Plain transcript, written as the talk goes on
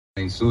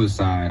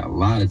suicide a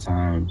lot of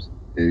times.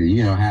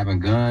 Having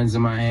guns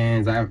in my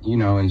hands,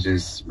 and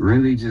just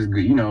really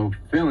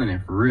feeling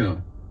it for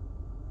real.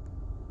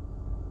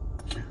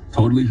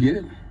 Totally get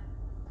it.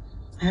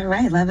 All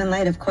right, love and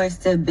light, of course,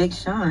 to Big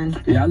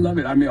Sean. Yeah, I love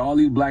it. I mean, all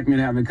these black men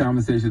having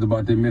conversations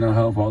about their mental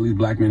health, all these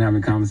black men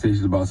having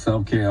conversations about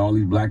self-care, all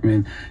these black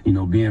men,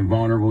 being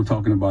vulnerable,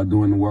 talking about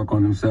doing the work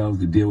on themselves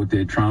to deal with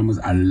their traumas.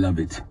 I love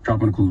it.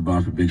 Dropping the clues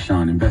bombs for Big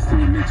Sean. Investing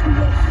in mental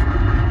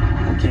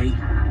wealth. Okay?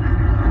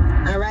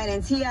 All right,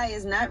 and T.I.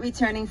 is not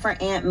returning for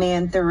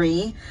Ant-Man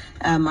 3,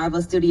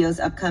 Marvel Studios'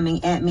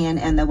 upcoming Ant-Man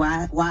and the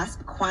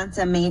Wasp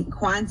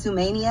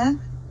Quantumania.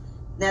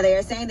 Now, they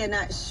are saying they're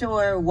not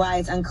sure why.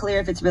 It's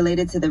unclear if it's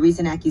related to the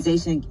recent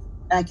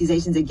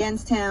accusations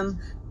against him,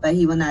 but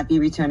he will not be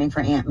returning for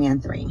Ant-Man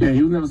 3. Yeah,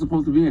 he was never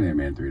supposed to be in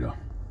Ant-Man 3, though.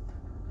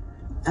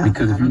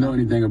 Because if you know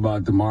anything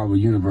about the Marvel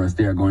Universe,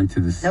 they are going to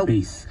the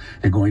space.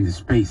 They're going to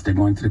space. They're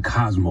going to the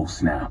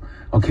cosmos now.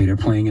 Okay, they're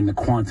playing in the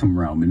quantum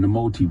realm, in the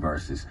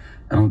multiverses.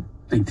 I don't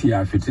think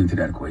T.I. fits into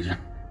that equation.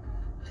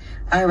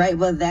 All right,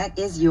 well, that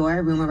is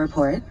your rumor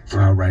report.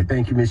 All right,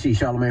 thank you, Miss C.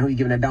 Charlamagne. Who are you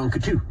giving that donkey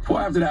to? Well,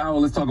 after the hour,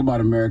 let's talk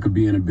about America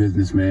being a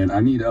businessman. I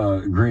need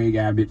Greg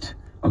Abbott,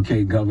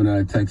 governor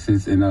of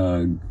Texas,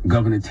 and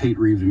Governor Tate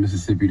Reeves of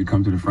Mississippi to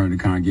come to the front of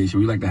the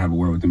congregation. We'd like to have a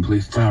word with them,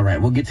 please. All right,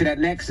 we'll get to that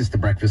next. It's The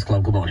Breakfast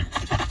Club. Good morning.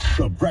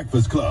 The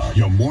Breakfast Club.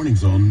 Your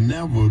mornings will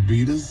never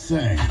be the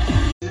same.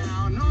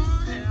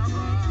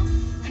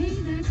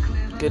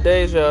 Good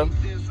days, y'all.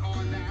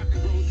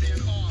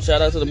 Shout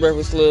out to the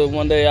Breakfast Club.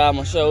 One day I'm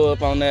going to show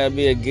up on there,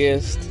 be a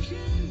guest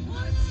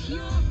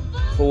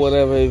for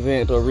whatever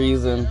event or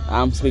reason.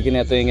 I'm speaking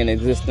that thing in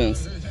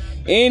existence.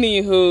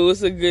 Anywho,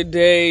 it's a good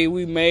day.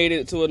 We made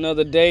it to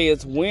another day.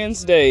 It's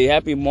Wednesday.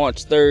 Happy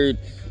March 3rd,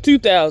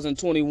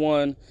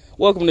 2021.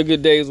 Welcome to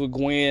Good Days with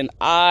Gwen.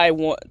 I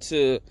want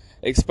to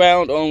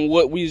expound on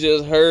what we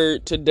just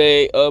heard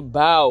today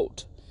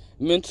about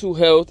mental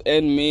health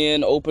and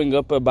men opening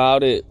up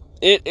about it.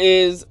 It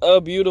is a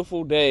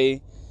beautiful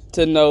day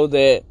to know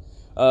that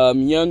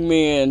young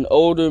men,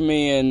 older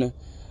men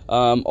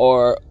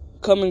are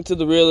coming to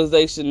the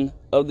realization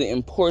of the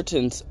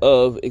importance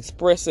of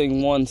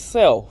expressing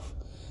oneself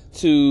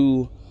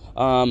to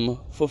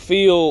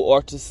fulfill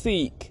or to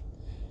seek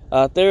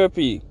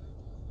therapy,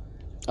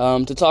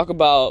 to talk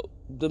about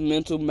the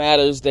mental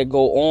matters that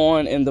go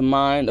on in the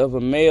mind of a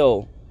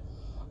male.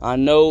 I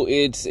know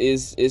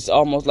it's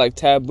almost like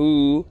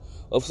taboo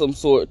of some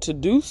sort to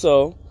do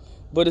so,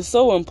 but it's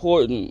so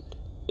important.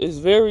 It's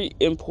very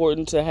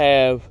important to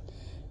have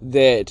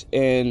that,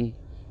 and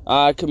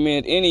I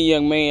commend any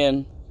young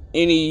man,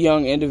 any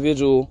young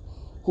individual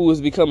who is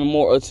becoming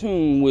more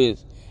attuned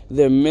with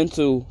their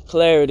mental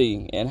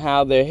clarity and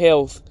how their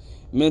health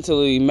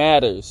mentally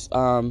matters.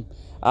 I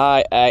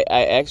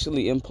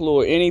actually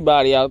implore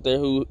anybody out there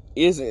who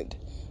isn't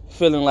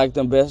feeling like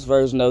the best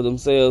version of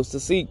themselves to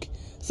seek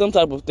some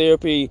type of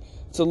therapy,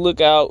 to look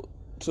out,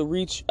 to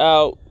reach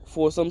out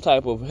for some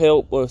type of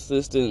help or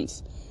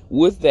assistance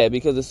with that,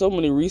 because there's so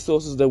many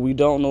resources that we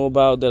don't know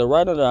about that are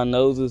right under our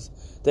noses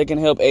that can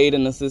help aid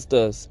and assist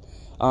us.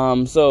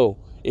 So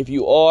if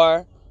you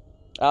are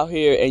out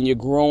here and you're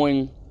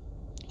growing,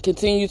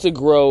 continue to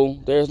grow.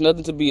 There's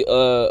nothing to be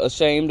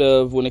ashamed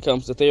of when it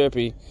comes to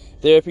therapy.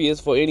 Therapy is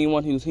for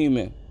anyone who's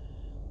human.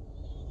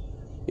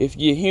 If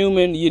you're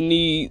human, you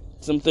need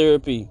some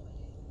therapy.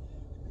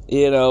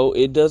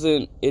 It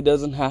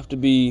doesn't have to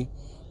be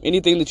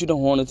anything that you don't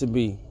want it to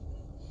be.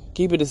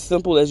 Keep it as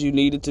simple as you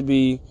need it to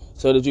be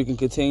so that you can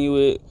continue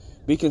it.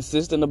 Be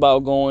consistent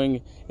about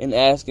going and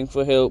asking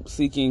for help,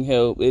 seeking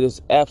help. It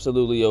is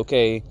absolutely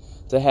okay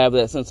to have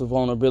that sense of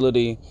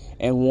vulnerability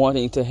and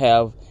wanting to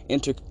have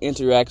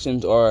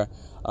interactions or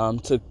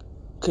to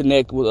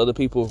connect with other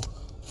people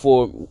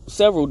for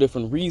several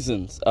different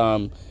reasons.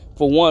 For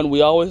one,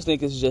 we always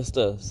think it's just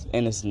us,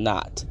 and it's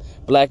not.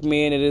 Black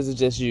men, it isn't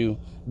just you.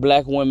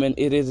 Black women,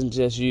 it isn't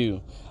just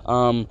you.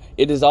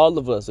 It is all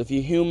of us. If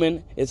you're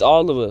human, it's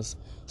all of us.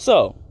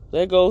 So,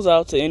 that goes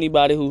out to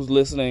anybody who's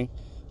listening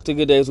to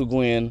Good Days with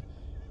Gwen.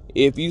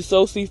 If you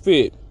so see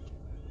fit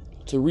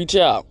to reach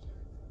out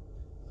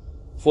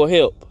for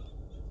help,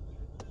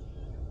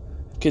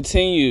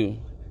 continue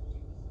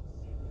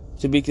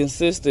to be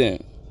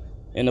consistent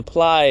in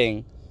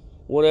applying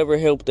whatever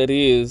help that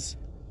is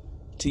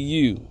to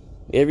you.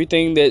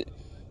 Everything that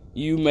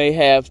you may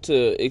have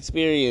to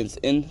experience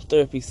in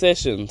therapy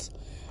sessions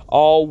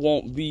all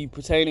won't be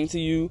pertaining to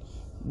you,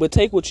 but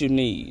take what you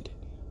need.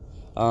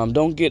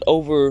 Don't get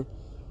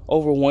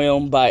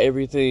overwhelmed by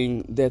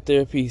everything that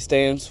therapy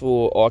stands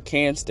for or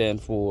can stand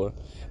for.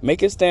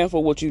 Make it stand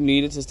for what you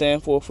need it to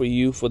stand for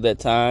you for that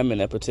time and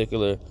that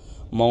particular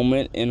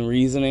moment in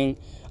reasoning.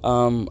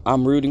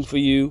 I'm rooting for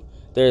you.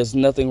 There's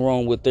nothing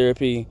wrong with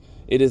therapy.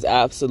 It is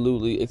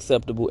absolutely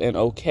acceptable and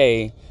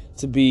okay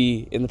to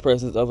be in the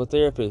presence of a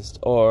therapist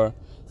or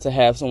to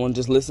have someone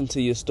just listen to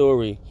your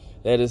story.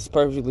 That is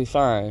perfectly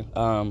fine.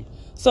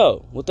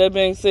 So, with that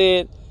being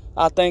said,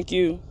 I thank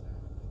you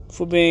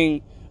for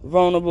being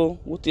vulnerable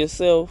with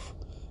yourself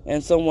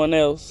and someone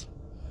else.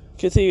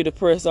 Continue to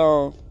press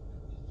on.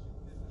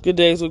 Good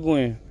days with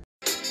Gwen.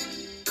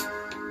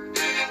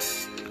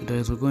 Good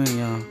days with Gwen,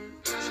 y'all.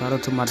 Shout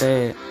out to my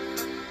dad,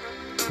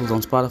 who's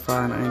on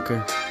Spotify and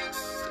Anchor.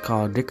 It's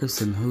called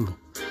Dickerson Who.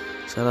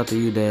 Shout out to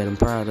you, Dad. I'm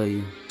proud of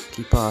you.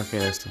 Keep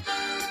podcasting.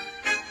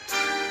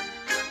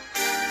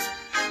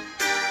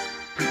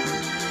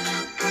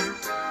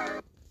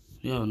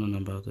 Y'all don't know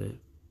nothing about that.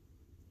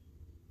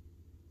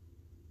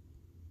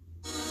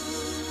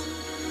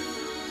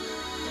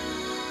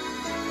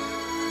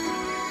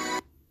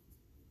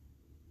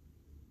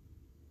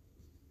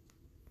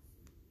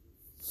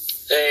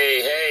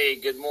 Hey,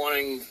 good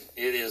morning.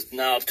 It is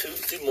now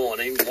Tuesday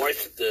morning,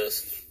 March the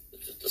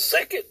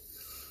 2nd.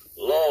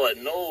 Lord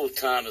knows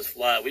time is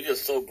flying. We're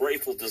just so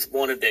grateful this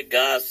morning that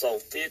God saw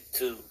fit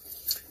to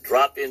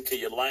drop into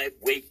your life,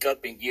 wake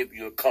up and give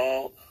you a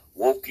call,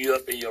 woke you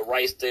up in your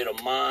right state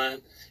of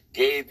mind,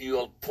 gave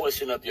you a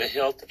portion of your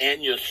health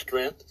and your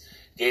strength,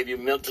 gave you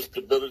mental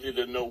stability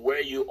to know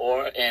where you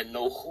are and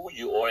know who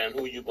you are and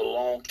who you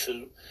belong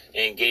to,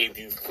 and gave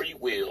you free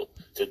will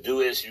to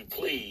do as you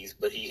please.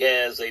 But he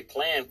has a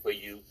plan for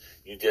you.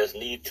 You just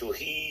need to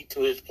heed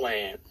to his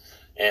plan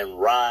and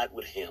ride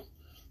with him.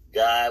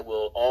 God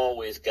will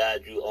always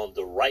guide you on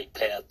the right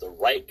path, the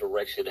right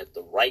direction at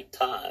the right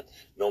time,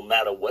 no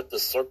matter what the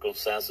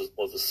circumstances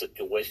or the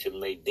situation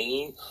may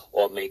deem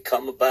or may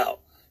come about.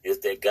 Is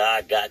that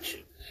God got you.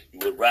 You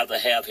would rather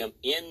have him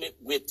in it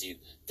with you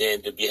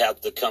than to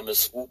have to come and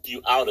swoop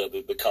you out of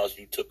it because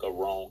you took a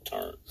wrong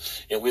turn.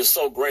 And we're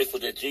so grateful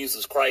that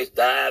Jesus Christ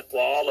died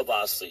for all of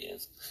our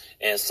sins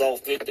and saw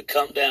fit to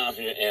come down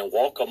here and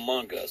walk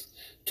among us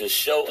to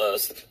show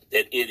us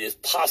that it is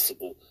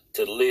possible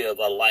to live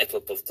a life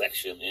of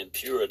perfection and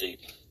purity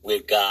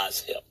with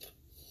God's help.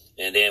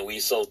 And then we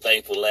so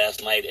thankful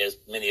last night as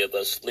many of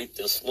us slept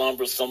in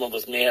slumber. Some of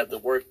us may have to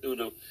work through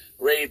the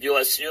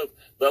graveyard shift,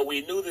 but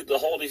we knew that the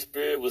Holy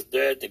Spirit was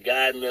there to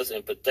guide us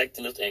and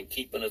protecting us and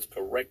keeping us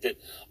corrected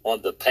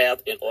on the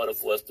path in order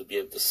for us to be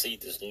able to see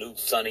this new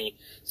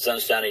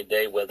sunshiny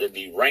day, whether it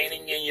be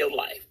raining in your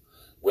life,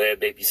 where it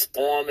may be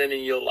storming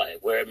in your life,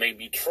 where it may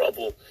be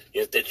trouble,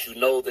 is that you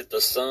know that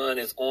the sun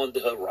is on the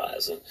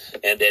horizon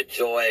and that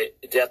joy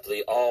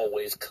definitely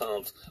always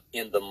comes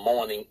in the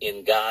morning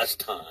in God's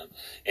time.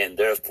 And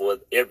therefore,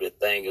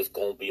 everything is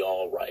going to be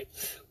all right.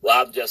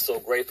 Well, I'm just so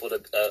grateful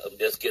to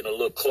just getting a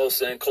little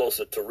closer and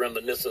closer to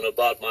reminiscing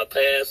about my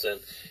past and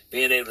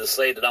being able to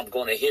say that I'm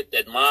going to hit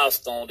that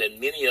milestone that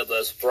many of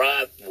us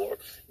strive for,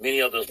 many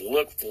of us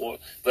look for,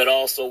 but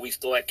also we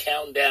start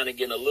counting down and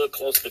getting a little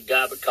closer to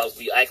God because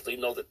we actually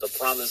know that the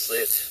promise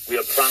says we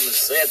are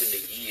promised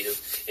 70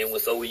 years.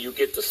 And so when you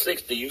get to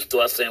 60, you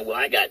start saying, well,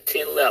 I got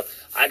 10 left.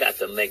 I got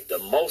to make the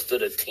most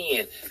of the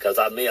 10 because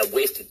I may have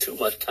wasted too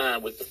much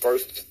time with the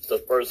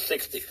first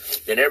 60.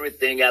 Then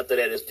everything after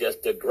that is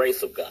just the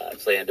grace of God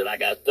saying that I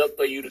got stuff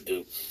for you to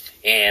do.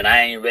 And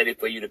I ain't ready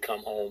for you to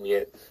come home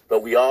yet.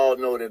 But we all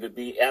know that to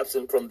be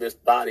absent from this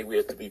body, we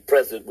have to be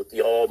present with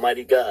the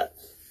Almighty God.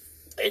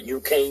 And you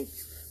can't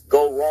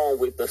go wrong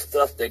with the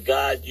stuff that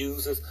God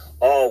uses.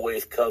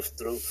 Always comes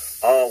through,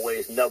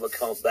 always never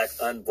comes back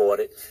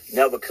unvoided,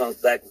 never comes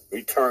back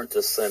returned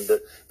to sender,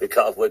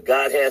 because what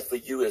God has for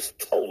you is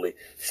totally,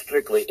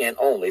 strictly, and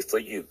only for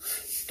you.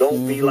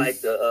 Don't be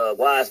like the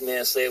wise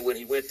man said when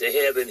he went to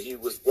heaven. He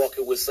was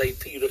walking with St.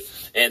 Peter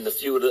and a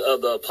few of the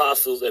other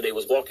apostles, and they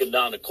was walking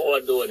down the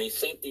corridor, and he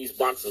seen these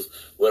boxes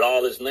with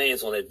all his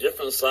names on at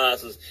different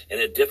sizes and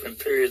at different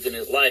periods in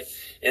his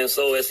life. And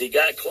so as he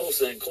got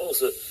closer and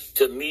closer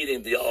to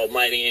meeting the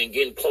Almighty and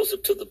getting closer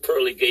to the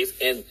pearly gates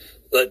and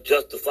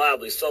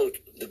justifiably so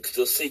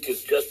to seek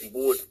his just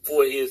reward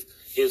for his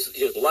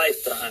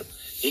lifetime,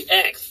 he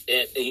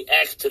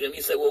asked to them,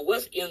 he said, well,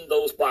 what's in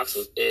those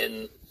boxes?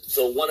 And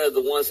so one of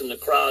the ones in the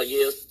crowd,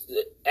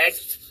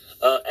 asked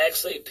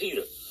St.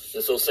 Peter.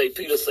 And so St.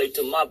 Peter said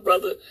to my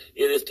brother,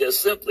 it is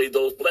just simply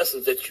those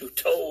blessings that you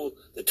told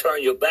to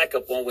turn your back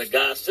up on when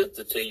God sent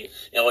it to you,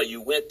 or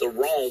you went the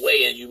wrong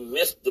way and you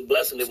missed the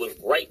blessing that was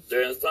right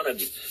there in front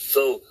of you.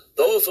 So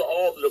those are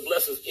all the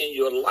blessings in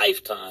your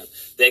lifetime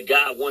that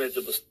God wanted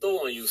to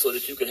bestow on you so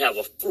that you can have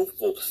a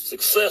fruitful,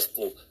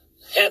 successful,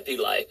 happy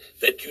life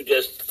that you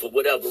just, for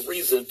whatever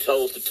reason,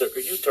 chose to take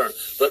a U-turn.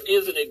 But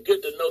isn't it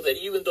good to know that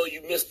even though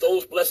you missed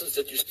those blessings,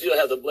 that you still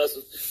have the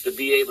blessings to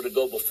be able to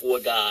go before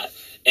God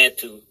and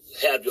to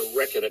have your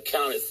record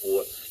accounted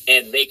for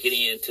and make it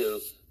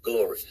into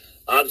glory?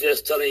 I'm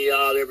just telling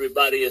y'all,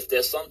 everybody, is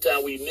that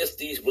sometimes we miss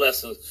these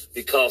blessings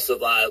because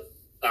of our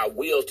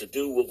will to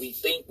do what we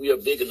think we are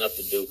big enough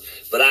to do.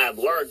 But I have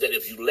learned that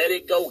if you let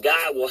it go,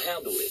 God will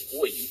handle it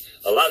for you.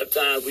 A lot of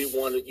times we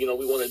want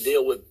to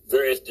deal with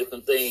various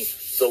different things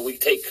so we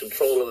take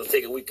control of it,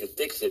 thinking we can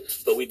fix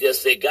it, but we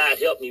just say, God,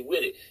 help me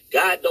with it.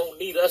 God don't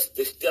need us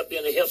to step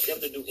in and help him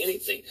to do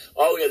anything.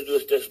 All we got to do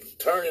is just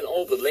turn it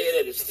over, lay it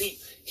at his feet.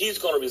 He's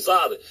going to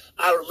resolve it.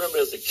 I remember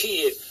as a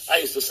kid, I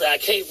used to say, I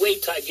can't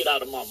wait till I get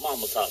out of my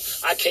mama's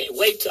house. I can't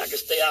wait till I can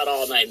stay out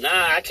all night. Nah,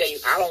 I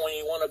don't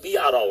even want to be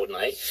out all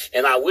night.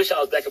 And I wish I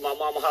was back at my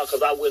mama's house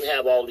because I wouldn't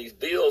have all these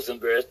bills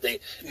and various things.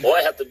 Boy,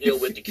 I have to deal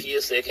with the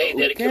kids saying, hey,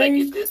 Daddy, can I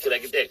get this? Can I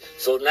get that?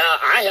 So now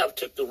I have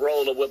took the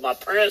role of what my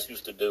parents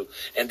used to do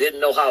and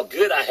didn't know how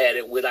good I had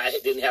it when I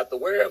didn't have to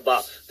worry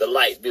about the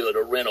light bill,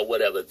 the rent, or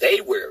whatever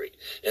they worried.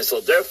 And so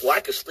therefore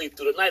I could sleep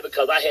through the night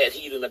because I had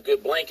heat and a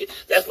good blanket.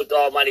 That's what the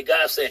Almighty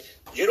God is saying.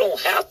 You don't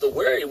have to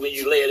worry when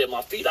you lay it at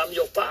my feet. I'm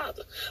your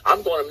father.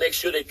 I'm going to make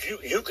sure that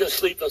you can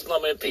sleep and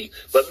slumber in peace.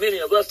 But many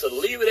of us will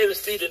leave it at his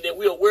feet and then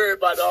we'll worry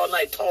about it all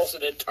night,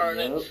 tossing and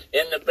turning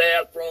in the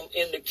bathroom,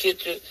 in the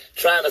kitchen,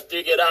 trying to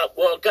figure it out.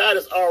 Well, God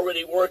has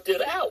already worked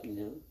it out.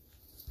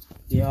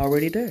 You're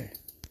already there.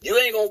 You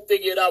ain't going to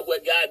figure it out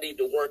what God needs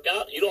to work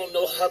out. You don't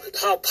know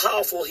how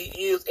powerful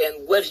he is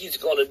and what he's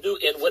going to do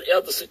in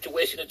whatever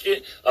situation that you're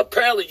in.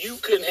 Apparently you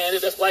couldn't handle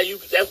it. That's why you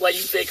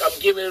think I'm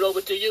giving it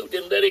over to you.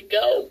 Then let it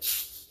go.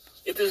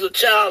 If there's a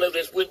child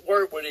that's with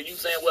work with it, you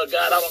saying, well,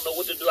 God, I don't know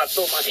what to do. I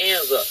throw my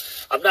hands up.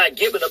 I'm not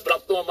giving up, but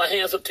I'm throwing my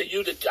hands up to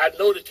you that I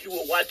know that you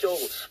will watch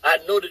over. I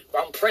know that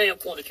I'm praying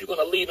for that you're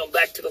going to lead them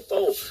back to the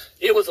fold.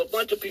 It was a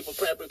bunch of people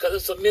praying because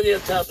there's so many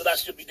times that I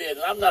should be dead.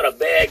 And I'm not a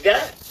bad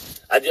guy.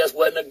 I just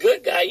wasn't a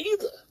good guy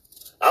either.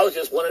 I was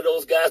just one of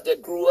those guys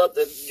that grew up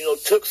that,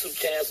 took some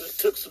chances,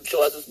 took some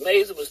choices,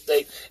 made some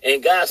mistakes,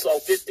 and God saw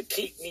fit to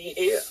keep me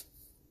here.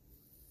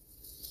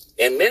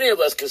 And many of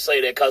us can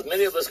say that because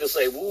many of us can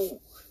say, woo,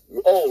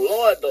 oh,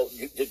 Lord, though,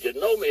 did you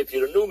know me? If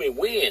you knew me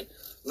when,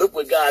 look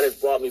where God has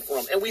brought me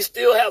from. And we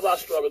still have our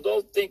struggles.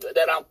 Don't think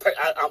that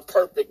I'm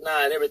perfect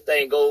now and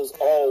everything goes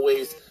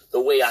always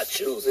the way I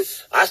choose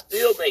it. I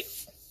still make,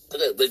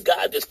 but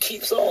God just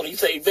keeps on. He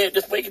say, man,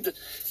 just make it.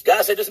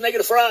 God said, just make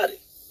it a Friday.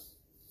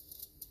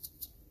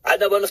 I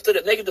never understood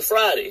it. Make it to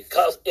Friday.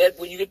 Because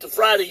when you get to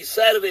Friday,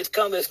 Saturday's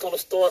coming, it's going to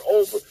start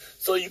over.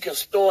 So you can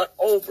start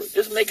over.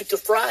 Just make it to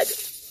Friday.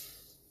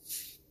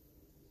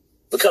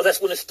 Because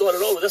that's when it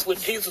started over. That's when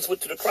Jesus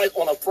went to the Christ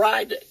on a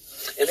Friday.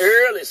 And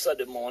early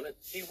Sunday morning,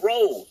 he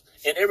rose.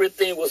 And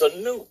everything was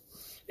anew.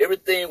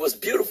 Everything was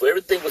beautiful.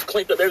 Everything was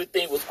cleaned up.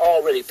 Everything was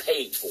already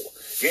paid for.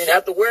 You didn't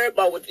have to worry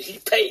about what he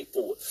paid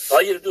for.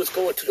 All you had to do is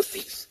go into the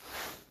feast.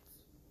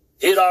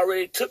 He had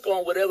already took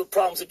on whatever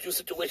problems in your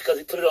situation because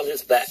he put it on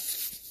his back.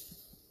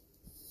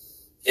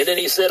 And then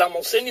he said, I'm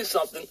going to send you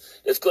something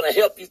that's going to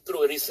help you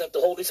through it. He sent the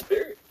Holy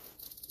Spirit.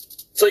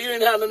 So you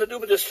didn't have nothing to do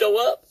but just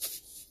show up.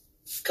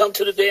 Come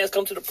to the dance,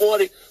 come to the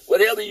party,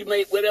 whatever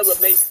may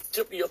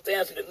tickle your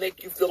fancy to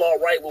make you feel all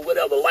right with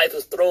whatever life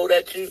has thrown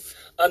at you.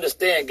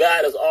 Understand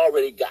God has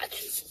already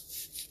got you.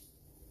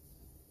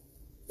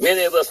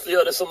 Many of us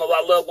feel that some of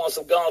our loved ones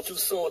have gone too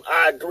soon.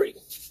 I agree.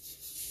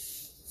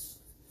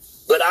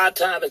 But our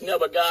time is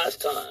never God's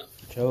time.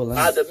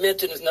 Our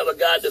dimension is never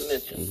God's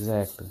dimension.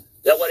 Exactly.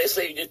 That's why they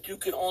say that you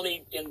can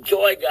only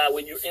enjoy God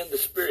when you're in the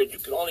spirit. You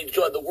can only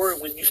enjoy the word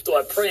when you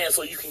start praying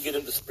so you can get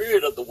in the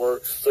spirit of the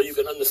word, so you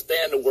can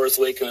understand the word,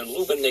 so it can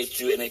illuminate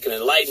you and it can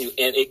enlighten you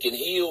and it can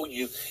heal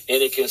you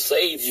and it can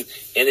save you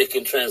and it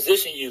can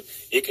transition you.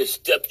 It can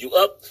step you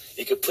up.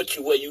 It can put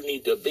you where you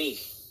need to be.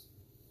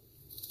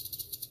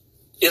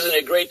 Isn't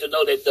it great to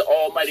know that the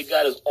Almighty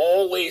God is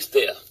always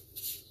there?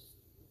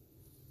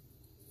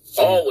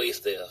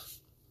 Always there.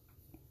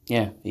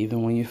 Yeah,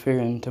 even when you're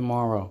fearing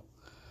tomorrow,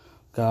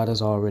 God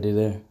is already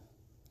there.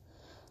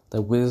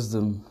 The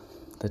wisdom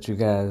that you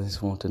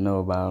guys want to know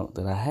about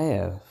that I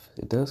have,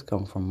 it does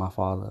come from my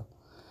father,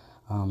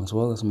 as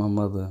well as my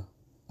mother.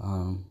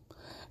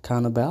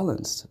 Kind of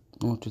balanced,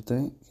 don't you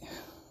think?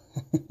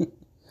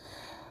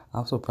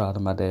 I'm so proud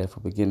of my dad for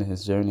beginning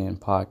his journey in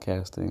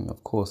podcasting.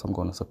 Of course, I'm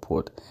going to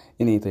support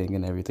anything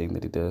and everything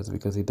that he does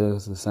because he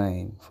does the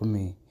same for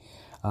me.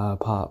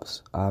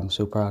 Pops, I'm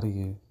so proud of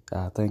you.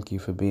 Thank you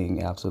for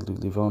being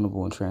absolutely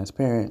vulnerable and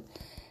transparent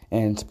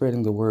and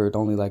spreading the word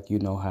only like you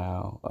know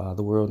how.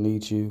 The world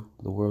needs you.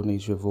 The world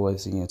needs your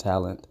voice and your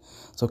talent.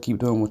 So keep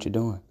doing what you're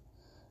doing.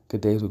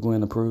 Good Days with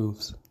Gwen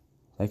approves.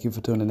 Thank you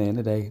for tuning in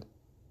today.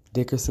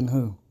 Dickerson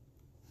who?